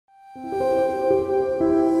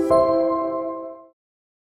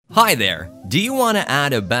Hi there! Do you want to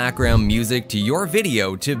add a background music to your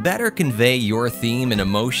video to better convey your theme and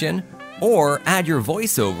emotion? Or add your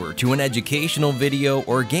voiceover to an educational video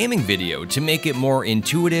or gaming video to make it more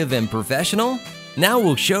intuitive and professional? Now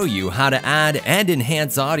we'll show you how to add and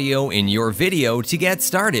enhance audio in your video to get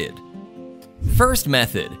started. First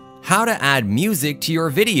method, how to add music to your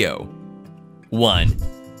video. 1.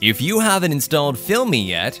 If you haven't installed Filme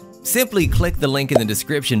yet, simply click the link in the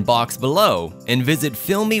description box below and visit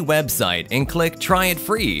Filme website and click Try it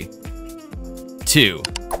free. 2.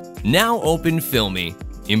 Now open Filme.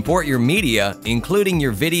 Import your media, including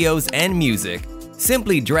your videos and music.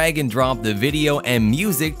 Simply drag and drop the video and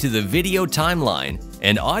music to the video timeline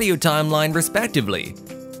and audio timeline respectively.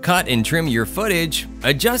 Cut and trim your footage,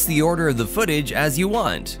 adjust the order of the footage as you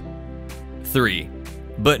want. 3.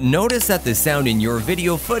 But notice that the sound in your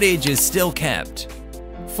video footage is still kept.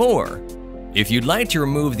 4. If you'd like to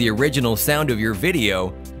remove the original sound of your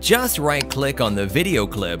video, just right-click on the video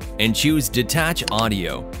clip and choose Detach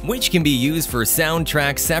Audio, which can be used for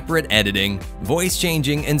soundtrack separate editing, voice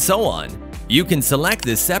changing, and so on. You can select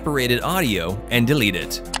the separated audio and delete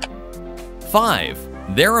it. 5.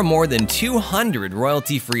 There are more than 200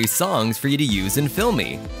 royalty-free songs for you to use in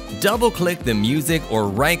Filme. Double-click the music or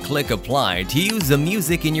right-click Apply to use the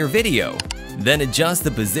music in your video. Then adjust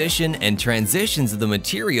the position and transitions of the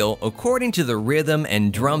material according to the rhythm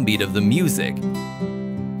and drum beat of the music.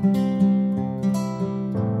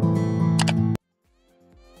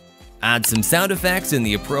 Add some sound effects in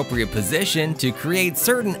the appropriate position to create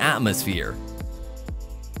certain atmosphere.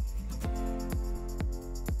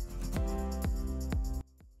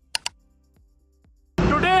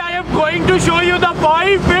 Today I am going to show you the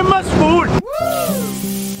 5 famous food.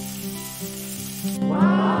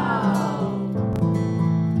 Wow.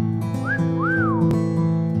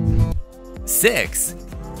 6.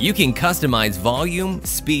 You can customize volume,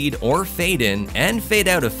 speed, or fade in and fade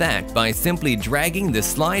out effect by simply dragging the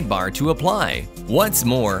slide bar to apply. What's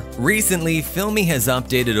more, recently Filme has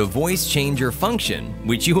updated a voice changer function,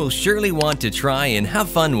 which you will surely want to try and have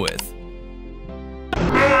fun with.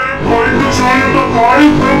 I'm going to show you the 5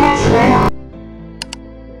 famous food.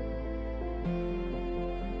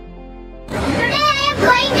 Today I am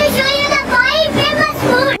going to show you the 5 famous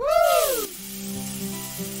food.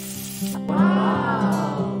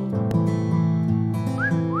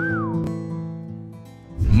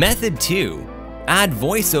 Method 2. Add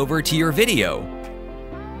voiceover to your video.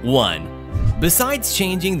 1. Besides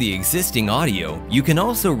changing the existing audio, you can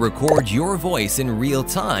also record your voice in real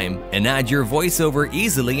time and add your voiceover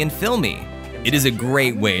easily in Filme. It is a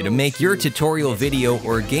great way to make your tutorial video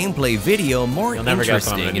or gameplay video more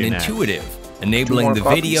interesting and intuitive, enabling the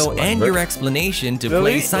video and your explanation to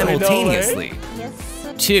play simultaneously.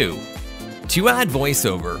 2. To add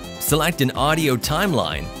voiceover, select an audio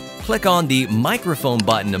timeline. Click on the microphone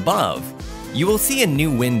button above. You will see a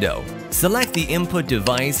new window. Select the input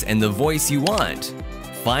device and the voice you want.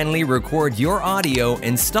 Finally, record your audio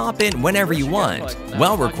and stop it whenever you want.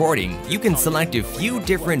 While recording, you can select a few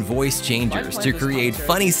different voice changers to create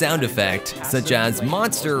funny sound effects such as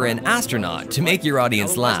monster and astronaut to make your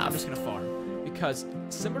audience laugh. I'm just gonna farm because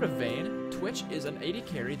similar to Vayne, Twitch is an 80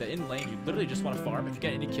 carry that in lane you literally just want to farm. If you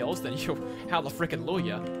get any kills, then you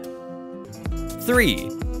hallelujah. 3.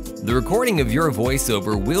 The recording of your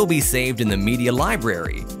voiceover will be saved in the media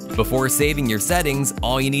library. Before saving your settings,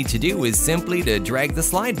 all you need to do is simply to drag the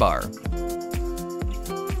slide bar.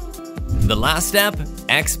 The last step,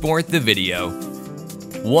 export the video.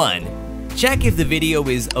 1. Check if the video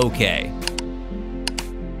is okay.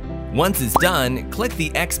 Once it's done, click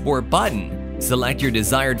the export button. Select your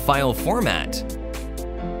desired file format.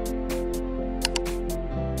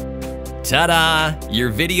 Ta-da! Your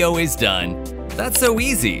video is done. That's so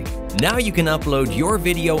easy. Now you can upload your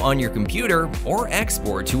video on your computer or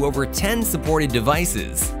export to over 10 supported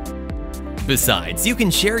devices. Besides, you can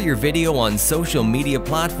share your video on social media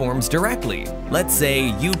platforms directly. Let's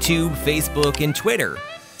say YouTube, Facebook, and Twitter.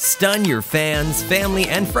 Stun your fans, family,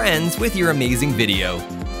 and friends with your amazing video.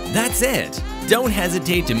 That's it. Don't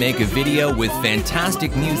hesitate to make a video with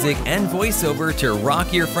fantastic music and voiceover to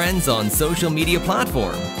rock your friends on social media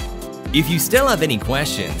platform. If you still have any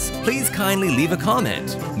questions, please kindly leave a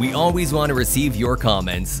comment. We always want to receive your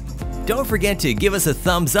comments. Don't forget to give us a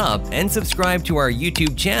thumbs up and subscribe to our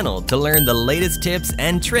YouTube channel to learn the latest tips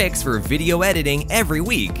and tricks for video editing every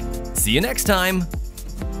week. See you next time!